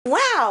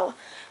Wow!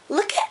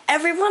 Look at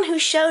everyone who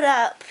showed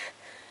up.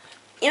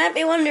 You might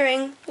be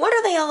wondering, what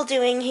are they all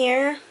doing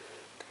here?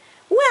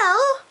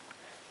 Well,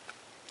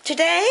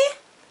 today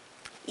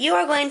you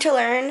are going to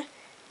learn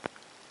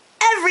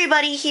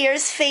everybody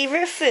here's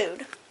favorite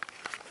food.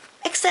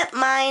 Except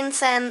mine,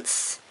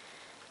 since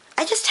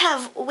I just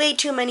have way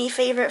too many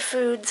favorite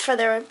foods for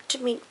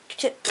me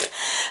to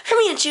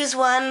choose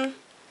one.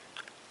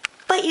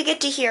 But you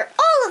get to hear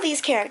all of these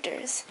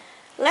characters.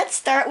 Let's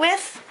start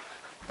with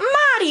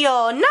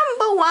Mario,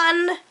 number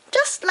 1,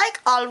 just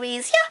like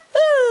always.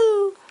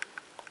 Yahoo!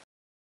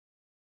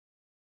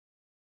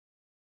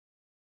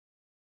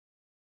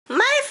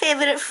 My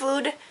favorite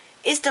food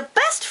is the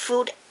best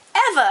food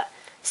ever.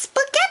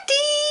 Spaghetti!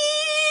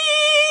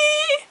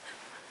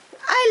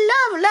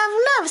 I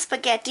love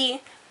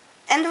spaghetti.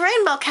 And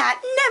Rainbow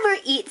Cat never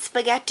eats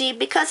spaghetti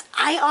because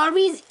I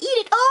always eat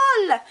it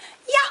all.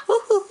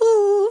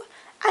 Yahoo!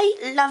 I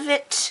love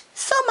it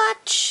so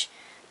much.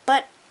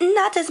 But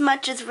not as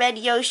much as Red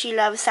Yoshi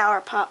loves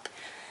Sour Pop.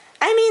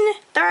 I mean,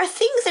 there are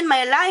things in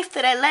my life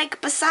that I like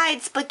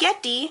besides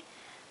spaghetti.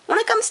 When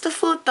it comes to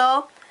food,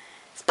 though,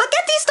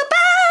 spaghetti's the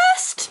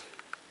best!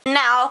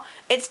 Now,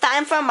 it's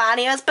time for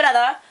Mario's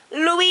brother,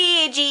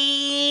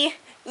 Luigi.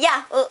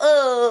 Yeah,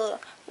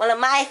 one of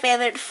my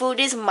favorite food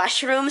is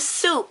mushroom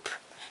soup.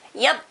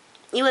 Yep,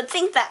 you would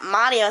think that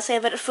Mario's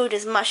favorite food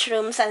is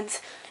mushrooms since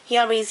he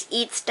always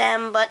eats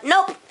them, but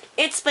nope,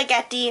 it's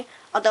spaghetti.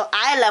 Although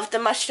I love the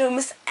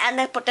mushrooms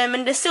and I put them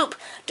in the soup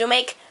to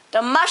make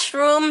the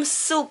mushroom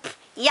soup.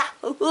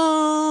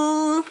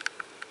 Yahoo!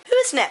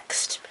 Who's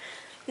next?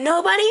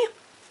 Nobody?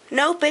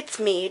 Nope, it's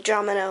me,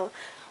 Dromino.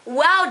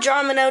 Wow,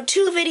 Dromino,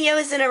 2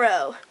 videos in a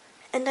row.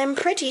 And I'm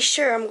pretty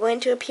sure I'm going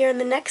to appear in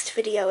the next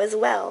video as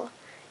well.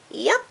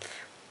 Yup.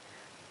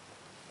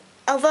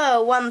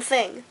 Although, one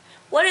thing.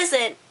 What is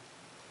it?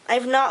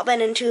 I've not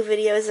been in 2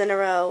 videos in a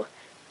row.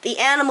 The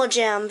Animal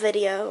Jam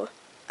video.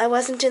 I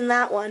wasn't in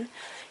that one.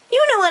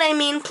 You know what I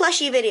mean,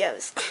 plushy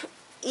videos.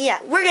 Yeah,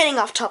 we're getting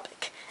off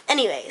topic.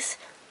 Anyways,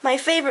 my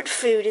favorite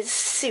food is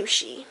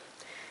sushi.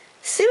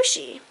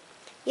 Sushi?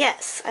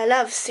 Yes, I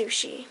love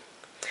sushi.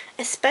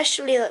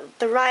 Especially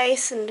the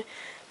rice and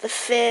the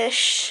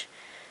fish.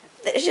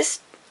 It's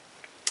just,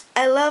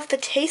 I love the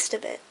taste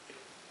of it.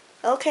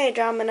 Okay,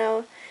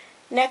 Dromino.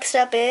 Next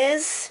up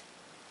is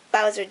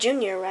Bowser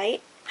Jr.,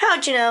 right?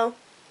 How'd you know?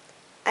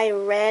 I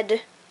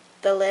read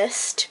the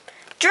list.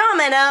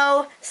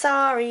 Dromino!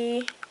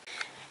 Sorry.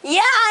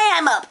 Yeah, I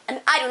am up,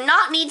 and I do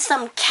not need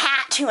some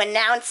cat to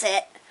announce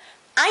it.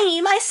 I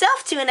need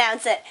myself to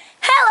announce it.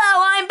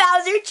 Hello, I'm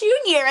Bowser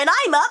Jr., and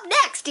I'm up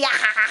next.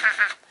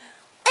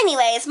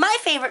 Anyways, my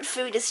favorite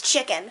food is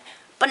chicken,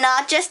 but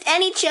not just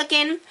any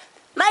chicken.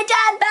 My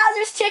dad,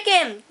 Bowser's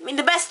chicken. I mean,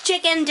 the best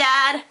chicken,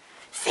 Dad.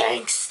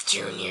 Thanks,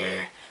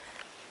 Junior.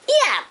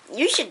 Yeah,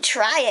 you should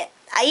try it.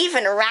 I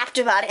even rapped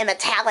about it in the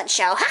talent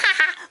show.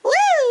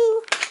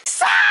 Woo!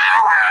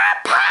 Sour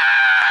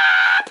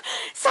Pop!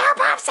 Sour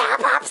Pop, Sour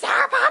Pop,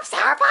 Sour Pop,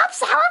 Sour Pop,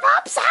 Sour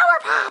Pop, Sour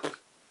Pop!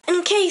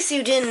 In case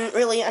you didn't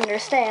really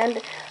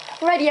understand,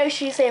 Red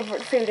Yoshi's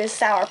favorite food is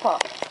Sour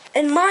Pop.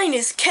 And mine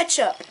is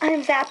ketchup.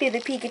 I'm Zappy the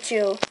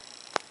Pikachu.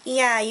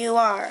 Yeah, you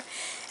are.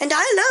 And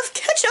I love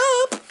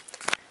ketchup!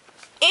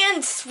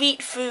 And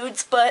sweet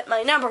foods, but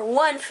my number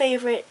 1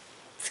 favorite,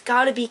 it's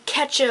gotta be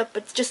ketchup.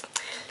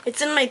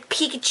 It's in my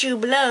Pikachu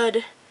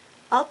blood.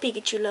 All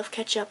Pikachu love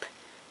ketchup,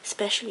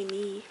 especially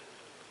me.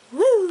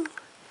 Woo!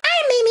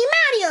 I'm Baby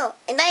Mario,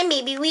 and I'm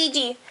Baby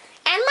Luigi.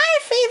 And my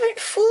favorite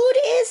food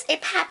is a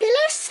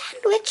popular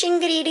sandwich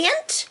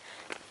ingredient.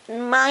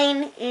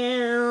 Mine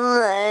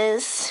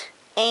is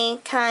a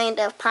kind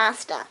of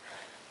pasta.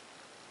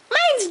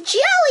 Mine's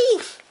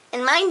jelly,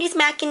 and mine is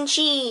mac and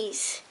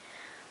cheese.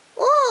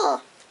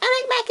 Oh, I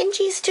like mac and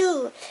cheese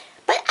too,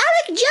 but I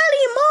like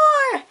jelly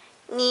more.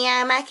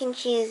 Yeah, mac and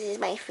cheese is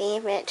my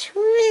favorite.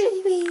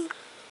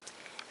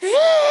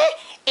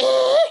 V-E-G-G-I-E-S.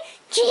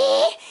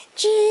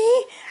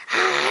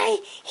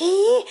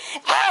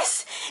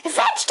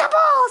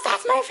 Vegetables,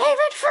 that's my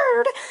favorite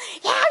food.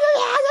 Yeah.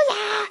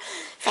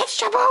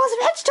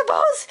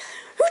 Vegetables.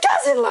 Who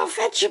doesn't love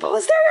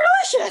vegetables? They're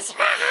delicious.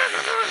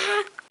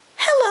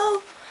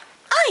 Hello,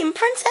 I'm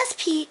Princess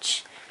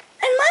Peach,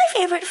 and my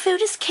favorite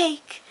food is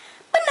cake.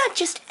 But not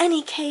just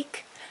any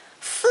cake.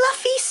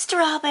 Fluffy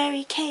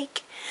strawberry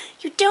cake.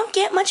 You don't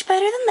get much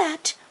better than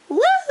that.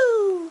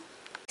 Woo!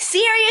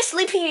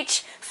 Seriously,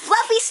 Peach,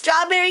 fluffy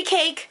strawberry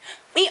cake.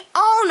 We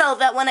all know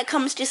that when it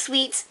comes to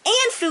sweets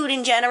and food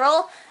in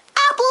general,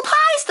 apple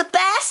pie's the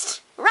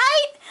best,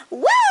 right?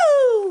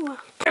 Woo!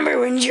 Remember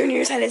when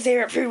Junior said his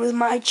favorite food was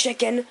my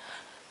chicken?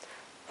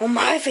 Well,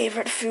 my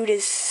favorite food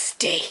is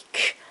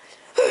steak.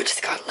 Oh,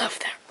 just gotta love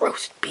that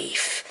roast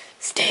beef,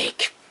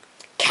 steak,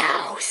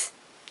 cows.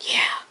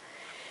 Yeah,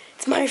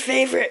 it's my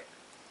favorite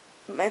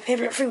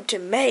food to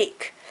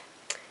make.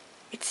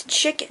 It's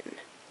chicken.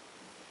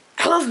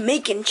 I love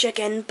making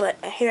chicken, but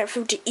my favorite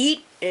food to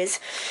eat is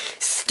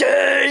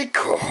steak.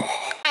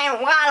 I'm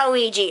I'm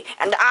Waluigi,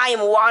 and I am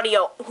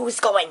Wario, who's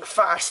going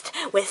first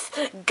with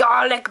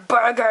garlic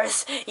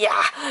burgers.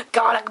 Yeah,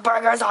 garlic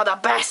burgers are the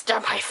best. They're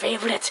my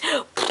favorite.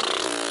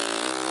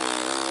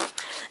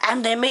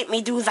 And they make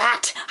me do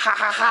that. Ha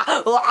ha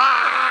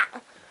ha.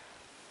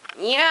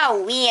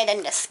 You're weird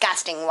and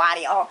disgusting,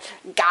 Wario.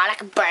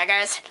 Garlic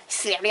burgers?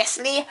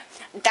 Seriously?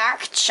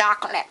 Dark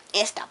chocolate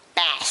is the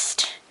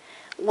best.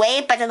 Way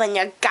better than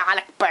your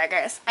garlic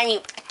burgers. I mean,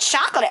 a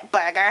chocolate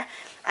burger?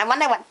 I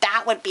wonder what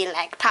that would be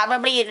like.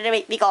 Probably you'd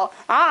make me go,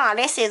 oh,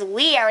 this is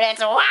weird.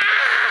 It's wah!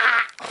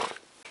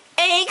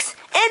 Eggs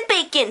and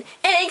bacon.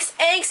 Eggs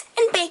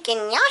and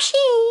bacon,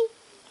 Yoshi.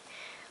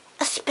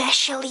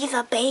 Especially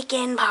the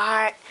bacon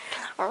part.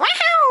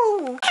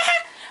 Wow!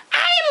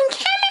 I am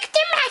Kamek the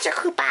Magic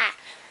Koopa,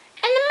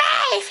 and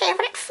my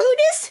favorite food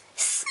is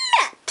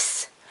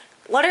Smeps.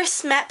 What are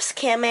Smeps,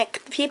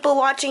 Kamek? The people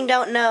watching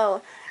don't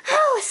know.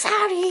 Oh,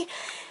 sorry.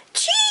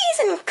 Cheese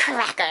and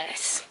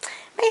crackers.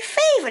 My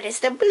favorite is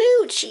the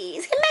blue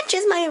cheese. It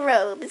matches my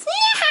robes.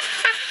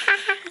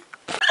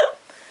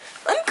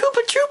 I'm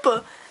Koopa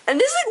Troopa, and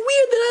is it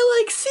weird that I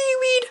like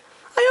seaweed?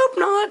 I hope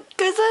not,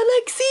 because I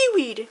like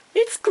seaweed.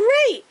 It's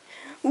great.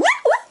 Woo,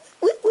 woo,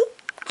 woo, woo.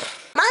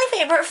 My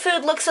favorite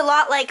food looks a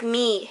lot like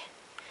me.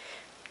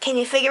 Can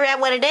you figure out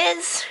what it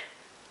is?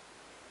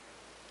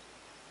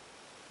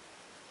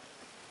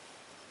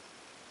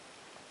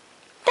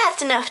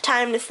 That's enough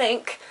time to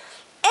think.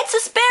 It's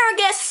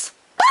asparagus!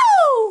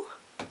 Woo!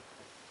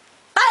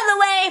 By the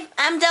way,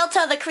 I'm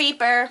Delta the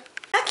Creeper.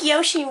 Black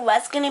Yoshi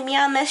was gonna be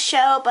on this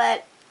show,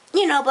 but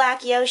you know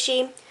Black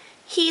Yoshi.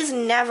 He's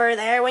never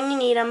there when you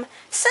need him.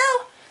 So,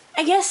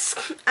 I guess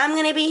I'm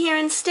gonna be here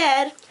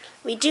instead.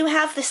 We do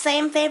have the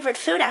same favorite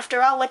food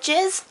after all, which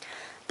is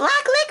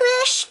black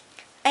licorice.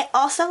 I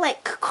also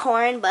like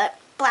corn, but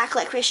black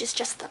licorice is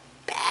just the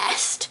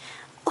best.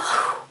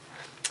 Ooh.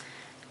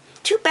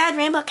 Too bad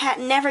Rainbow Cat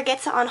never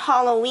gets it on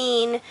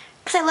Halloween,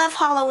 because I love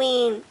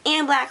Halloween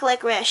and black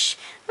licorice.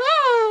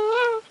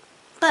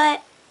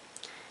 But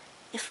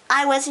if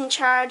I was in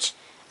charge,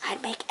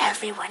 I'd make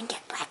everyone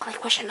get black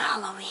licorice on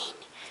Halloween,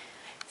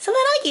 so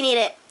that I can eat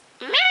it.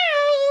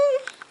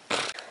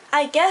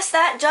 I guess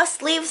that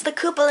just leaves the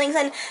Koopalings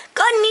and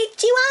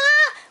Konnichiwa!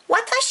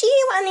 Watashi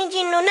wa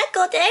niji no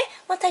neko de,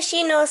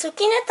 watashi no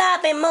suki na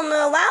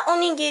tabemono wa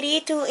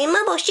onigiri to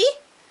imaboshi.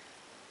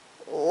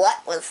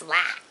 What was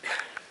that?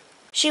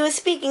 She was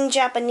speaking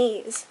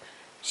Japanese.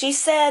 She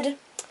said,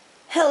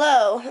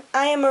 hello,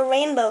 I am a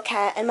rainbow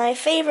cat and my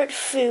favorite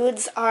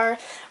foods are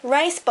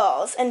rice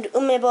balls and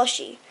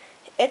umeboshi.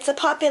 It's a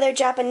popular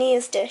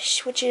Japanese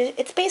dish,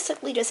 it's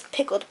basically just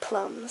pickled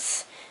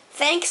plums.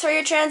 Thanks for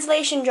your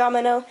translation,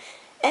 Domino.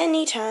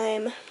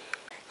 Anytime.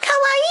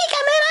 Kawaii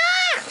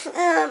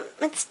camera!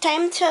 It's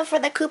time for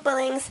the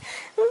Koopalings.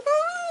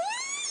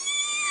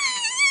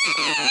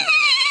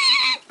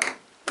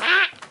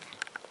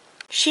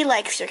 She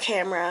likes your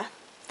camera.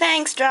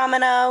 Thanks,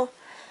 Domino.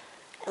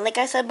 And like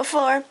I said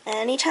before,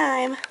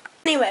 anytime.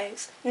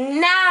 Anyways,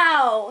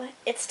 now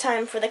it's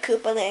time for the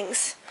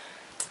Koopalings.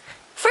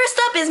 First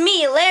up is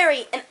me,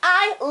 Larry, and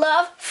I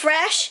love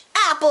fresh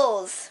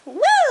apples.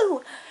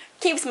 Woo!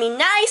 Keeps me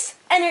nice,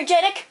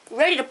 energetic,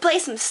 ready to play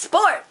some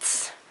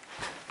sports.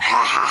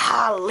 Ha ha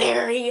ha,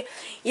 Larry.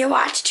 You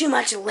watch too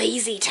much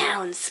Lazy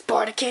Town.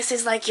 Sporticus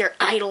is like your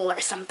idol or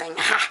something.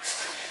 Ha.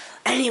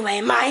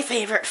 Anyway, my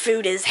favorite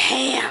food is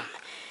ham.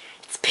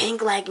 It's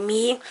pink like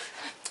me,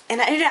 and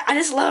I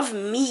just love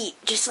meat,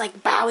 just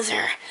like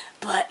Bowser.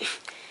 But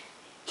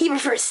he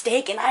prefers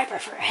steak and I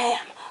prefer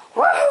ham.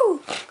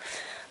 Woo!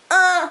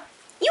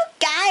 You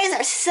guys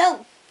are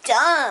so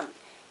dumb.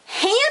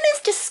 Ham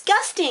is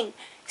disgusting.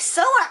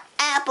 So are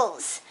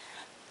apples.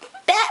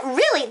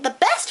 Really, the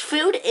best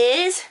food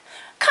is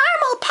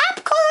caramel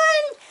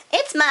popcorn.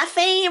 It's my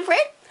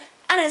favorite.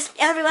 And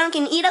everyone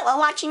can eat it while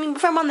watching me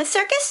perform on the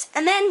circus.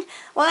 And then,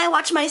 while I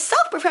watch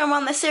myself perform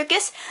on the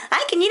circus,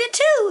 I can eat it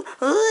too.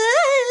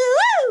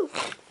 Woo!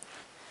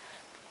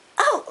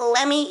 Oh,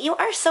 Lemmy, you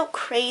are so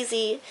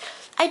crazy.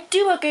 I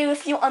do agree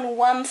with you on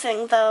one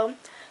thing, though.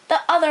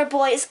 The other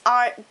boys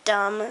aren't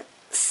dumb.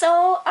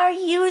 So are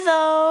you,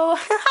 though.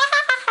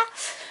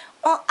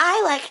 Well,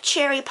 I like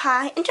cherry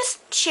pie, and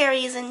just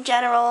cherries in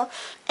general.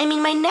 I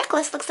mean, my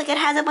necklace looks like it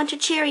has a bunch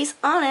of cherries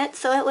on it,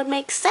 so it would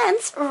make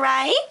sense,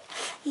 right?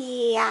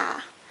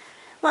 Yeah.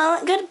 Well,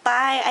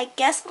 goodbye. I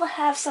guess we'll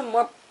have some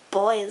more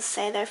boys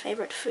say their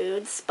favorite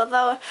foods.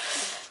 Although,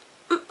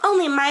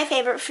 only my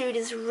favorite food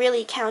is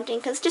really counting,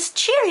 because just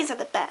cherries are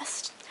the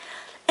best.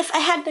 If I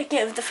had to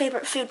give the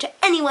favorite food to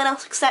anyone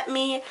else except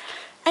me,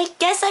 I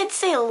guess I'd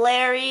say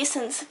Larry,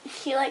 since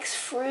he likes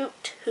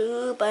fruit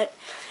too, but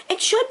it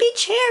should be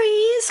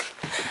cherries.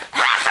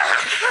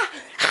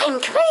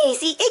 I'm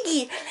Crazy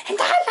Iggy, and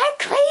I like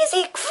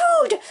crazy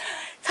food,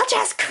 such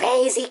as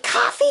crazy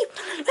coffee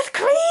with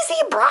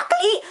crazy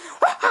broccoli.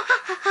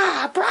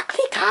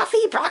 Broccoli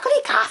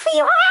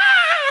coffee.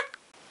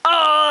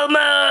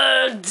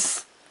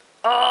 Almonds!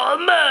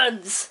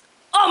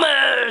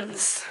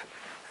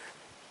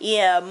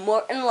 Yeah,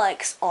 Morton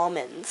likes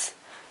almonds.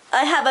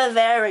 I have a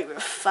very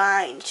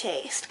refined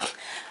taste.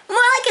 More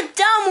like a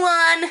dumb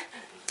one.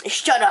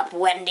 Shut up,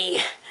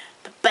 Wendy.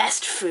 The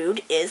best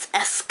food is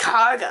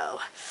escargot.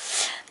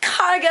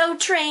 Cargo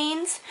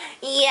trains?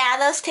 Yeah,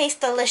 those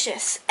taste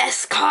delicious.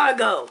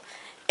 Escargot.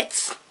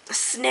 It's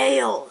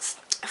snails.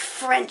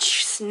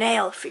 French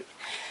snail food.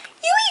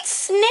 You eat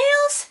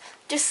snails?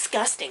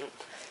 Disgusting.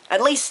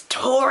 At least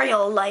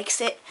Toriel likes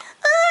it.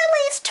 At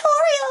least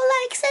Toriel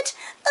likes it.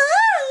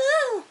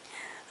 Oh.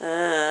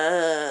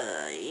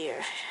 I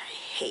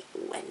hate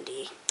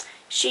Wendy.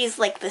 She's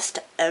like this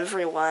to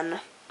everyone.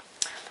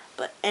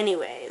 But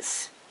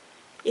anyways,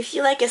 if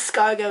you like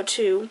escargot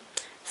too,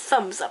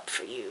 thumbs up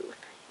for you.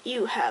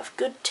 You have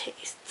good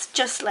tastes,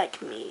 just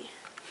like me.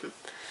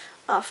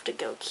 Off to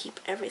go keep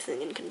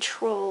everything in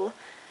control.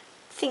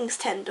 Things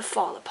tend to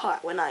fall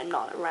apart when I'm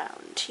not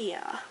around,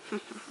 yeah.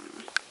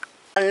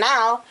 And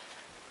now,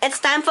 it's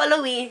time for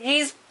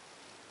Luigi's...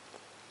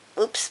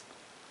 Oops.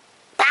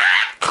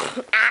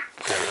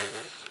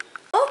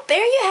 Oh,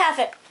 there you have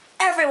it.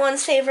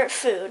 Everyone's favorite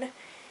food.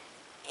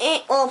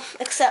 Well,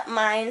 except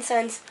mine,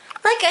 since,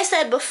 like I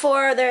said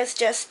before, there's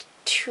just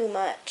too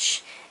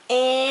much.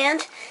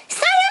 And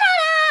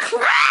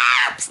sayonara!